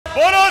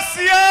बोलो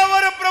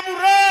सियावर प्रभु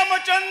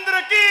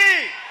रामचंद्र की,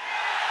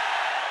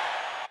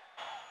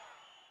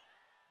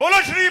 बोलो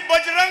श्री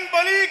बजरंग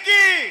बली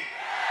की,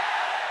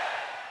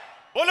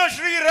 बोलो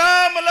श्री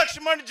राम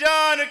लक्ष्मण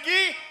जान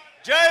की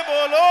जय,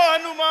 बोलो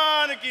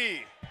हनुमान की,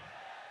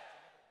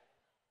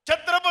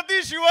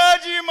 छत्रपति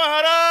शिवाजी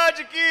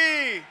महाराज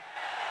की।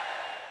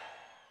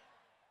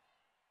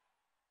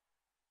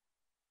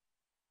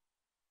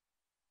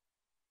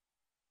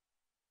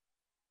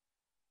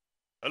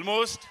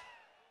 Almost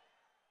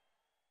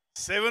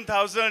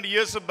 7,000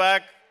 years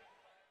back,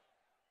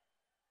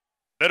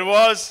 there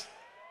was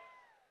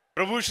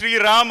Prabhu Shri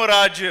Ram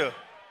Rajya.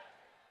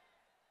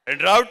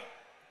 And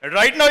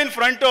right now in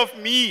front of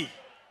me,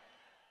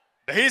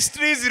 the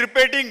history is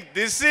repeating,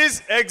 this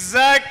is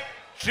exact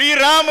Shri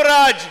Ram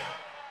Raj.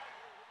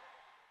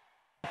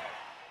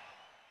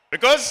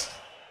 Because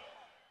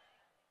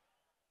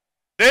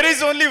there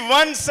is only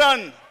one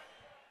sun,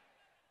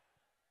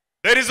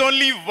 there is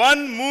only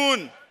one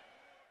moon,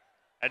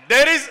 and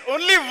there is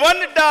only one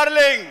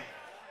darling.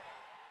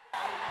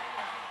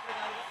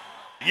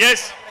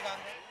 Yes,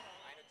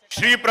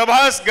 Shri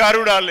Prabhas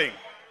Garu darling.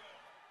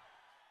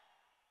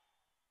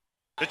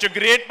 Such a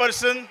great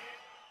person,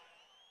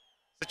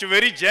 such a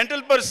very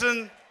gentle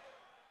person,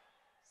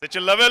 such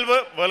a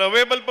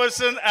lovable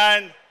person,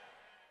 and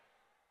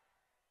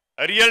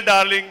a real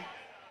darling.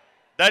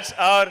 That's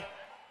our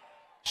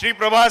Shri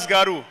Prabhas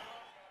Garu.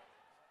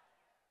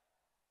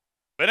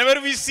 Whenever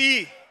we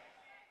see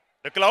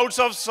the clouds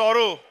of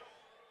sorrow,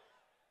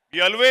 we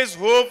always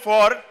hope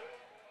for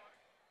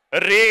a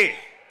ray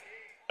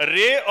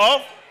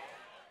of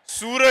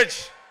Suraj,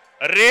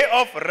 a ray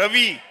of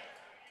Ravi,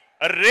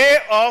 a ray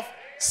of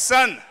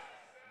sun.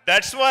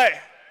 That's why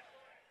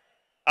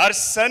our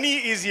Sunny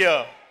is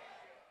here.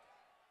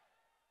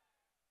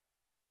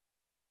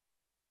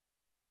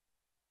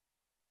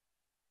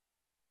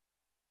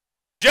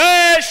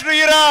 Jai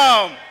Shri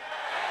Ram!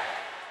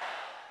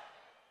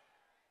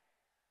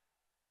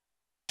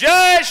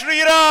 Jai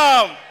Shri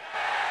Ram!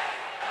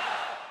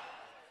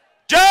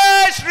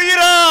 Jai Shri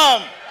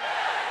Ram!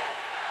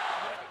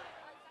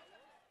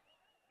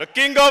 The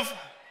king of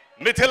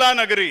Mithila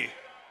Nagari,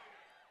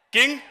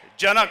 King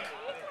Janak,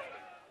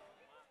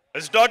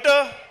 his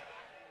daughter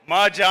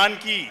Ma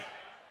Janki,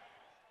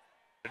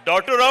 the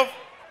daughter of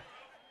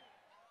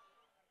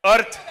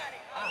earth,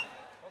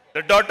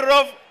 the daughter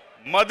of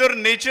Mother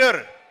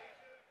Nature,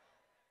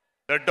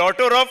 the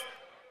daughter of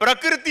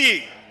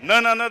Prakriti,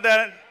 none other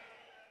than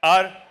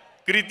our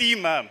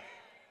Kriti ma'am,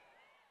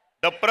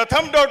 the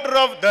Pratham daughter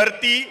of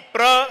Dharti,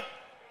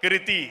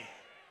 Prakriti.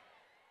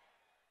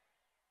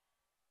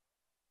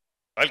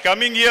 While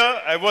coming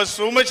here, I was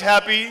so much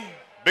happy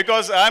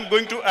because I am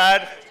going to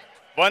add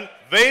one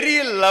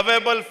very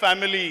lovable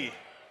family,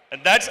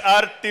 and that's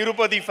our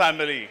Tirupati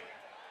family.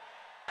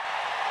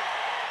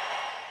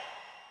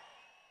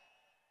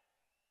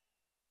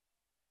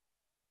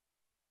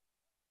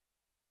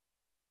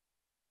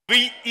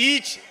 We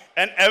each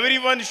and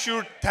everyone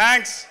should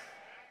thank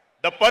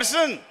the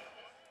person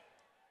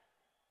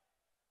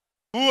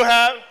who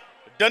have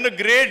done a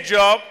great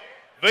job.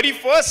 Very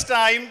first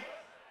time,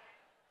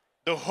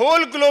 the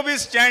whole globe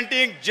is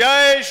chanting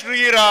Jai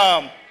Shri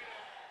Ram,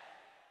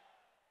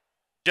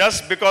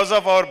 just because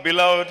of our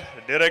beloved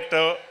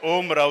director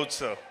Om Raut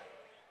sir.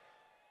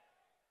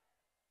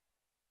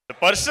 The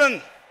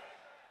person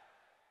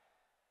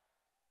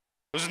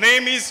whose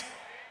name is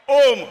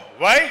Om.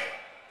 Why?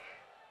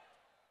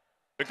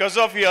 Because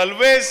of he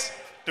always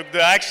took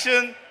the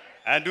action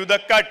and do the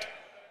cut.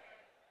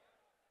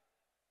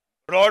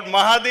 Lord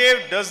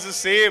Mahadev does the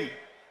same.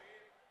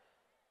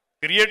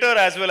 Creator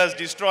as well as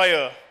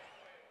destroyer.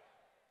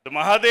 The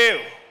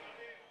Mahadev,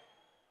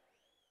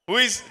 who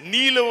is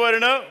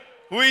Neelavarna,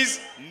 who is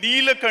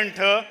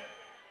Neelakantha,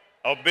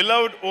 our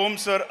beloved Om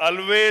sir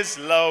always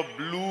loved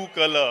blue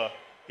color.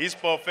 He's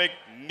perfect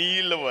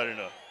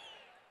Neelavarna.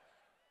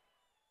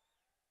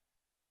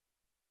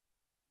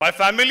 My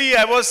family,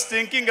 I was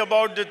thinking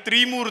about the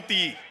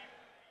Trimurti.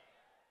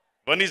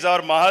 One is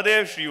our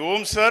Mahadev, Shri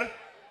Om sir.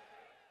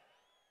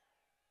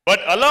 But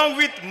along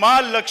with Ma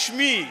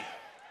Lakshmi,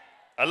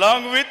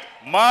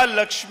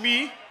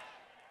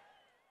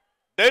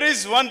 there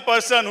is one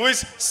person who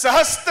is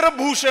Sahastra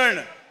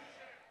Bhushan.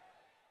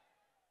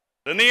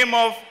 The name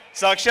of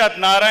Sakshat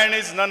Narayan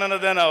is none other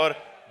than our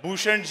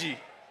Bhushan ji.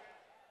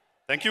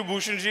 Thank you,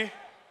 Bhushan ji.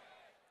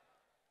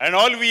 And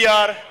all we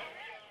are,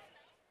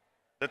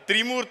 the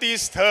Trimurti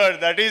is third,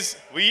 that is,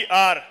 we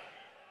are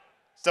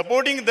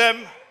supporting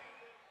them,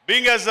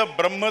 being as a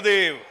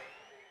Brahmadev.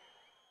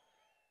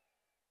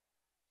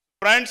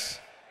 Friends,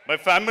 my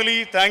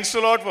family, thanks a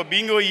lot for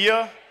being over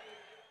here.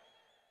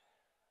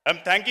 I'm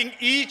thanking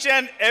each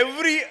and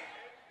every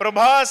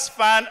Prabhas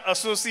fan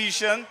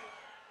association,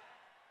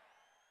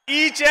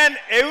 each and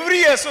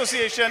every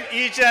association,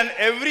 each and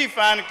every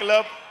fan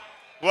club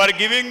who are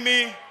giving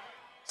me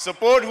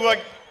support, who are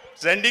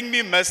sending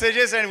me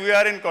messages, and we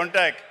are in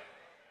contact.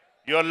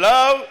 Your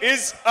love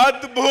is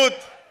Adbhut.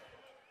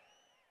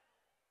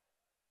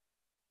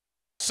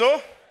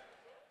 So,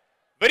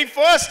 very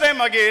first time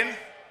again,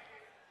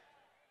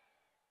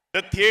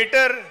 the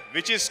theater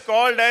which is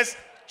called as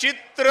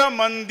Chitra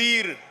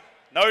Mandir.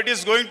 Now it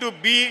is going to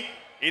be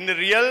in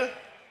real.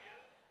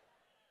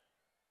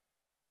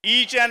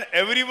 Each and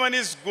everyone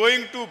is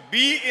going to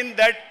be in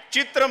that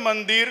Chitra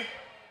Mandir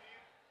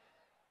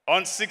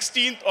on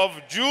 16th of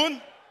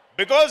June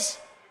because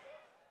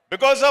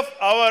of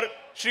our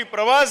Shri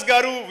Prabhas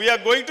Garu, we are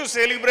going to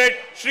celebrate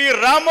Shri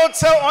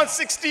Ramotsav on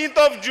 16th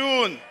of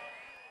June.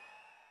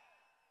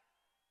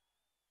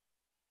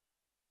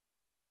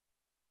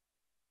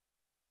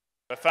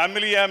 The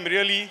family, I am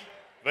really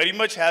very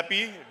much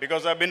happy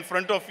because I have been in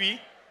front of you.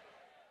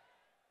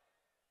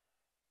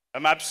 I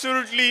am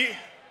absolutely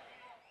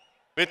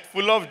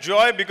full of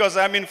joy because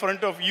I am in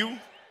front of you.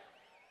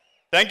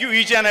 Thank you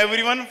each and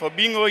everyone for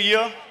being over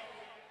here.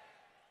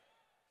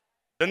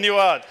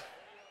 Dhanyavad.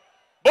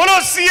 Bolo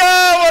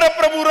Siyavar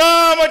Prabhu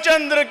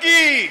Ramachandra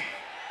ki.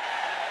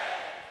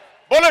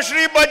 Bolo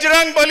Shri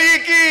Bajrang Bali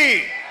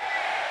ki.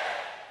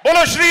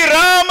 Bolo Shri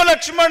Ram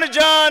Lakshman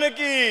Jaan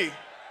ki.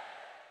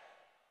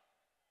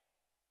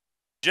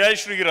 Jai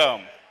Shri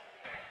Ram.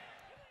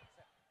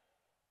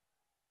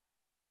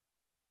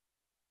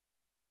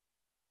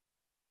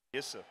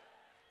 Yes, sir.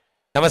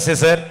 Namaste,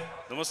 sir.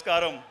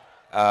 Namaskaram.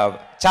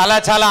 చాలా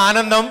చాలా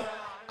ఆనందం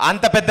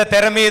అంత పెద్ద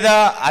తెర మీద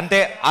అంతే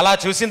అలా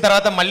చూసిన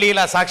తర్వాత మళ్ళీ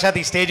ఇలా సాక్షాత్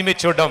ఈ స్టేజ్ మీద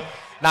చూడడం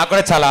నాకు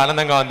కూడా చాలా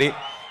ఆనందంగా ఉంది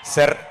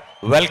sir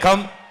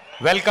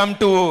welcome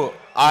to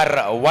our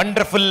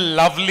wonderful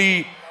lovely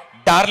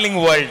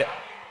darling world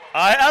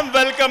I am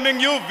welcoming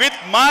you with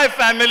my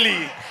family.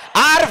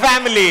 our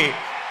family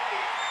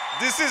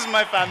This is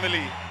my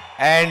family.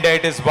 and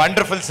it is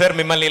wonderful sir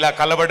మిమ్మల్ని ఇలా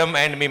కలవడం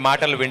అండ్ మీ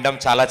మాటలు వినడం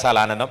చాలా చాలా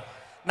ఆనందం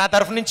నా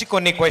తరఫు నుంచి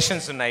కొన్ని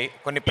క్వశ్చన్స్ ఉన్నాయి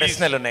కొన్ని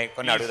ప్రశ్నలు ఉన్నాయి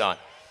కొన్ని అడుగుదాం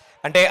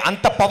అంటే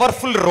అంత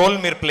పవర్ఫుల్ రోల్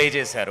మీరు ప్లే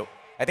చేశారు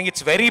I think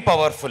it's very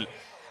powerful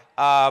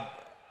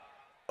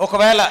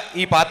ఒకవేళ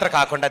ఈ పాత్ర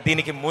కాకుండా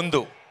దీనికి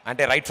ముందు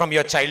అంటే right from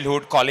your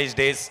childhood college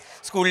days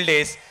school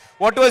days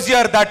what was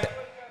your that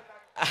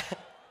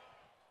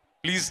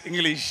Please,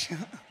 English.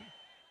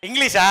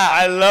 ఇంగ్లీషా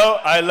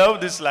I love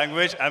this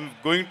language. I'm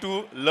going to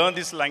learn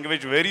this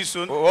language very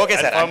soon. Okay,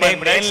 sir.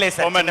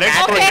 For my next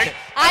Okay, project,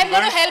 I'm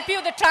going to help you.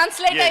 The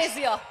translator Yes. is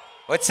here.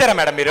 వచ్చారా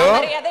madam మీరు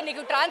మరి అదే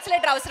నీకు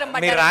translator అవసరం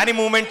మీరు రాని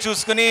moment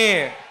చూసుకుని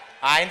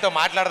ఆయనతో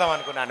మాట్లాడదాం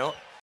అనుకున్నాను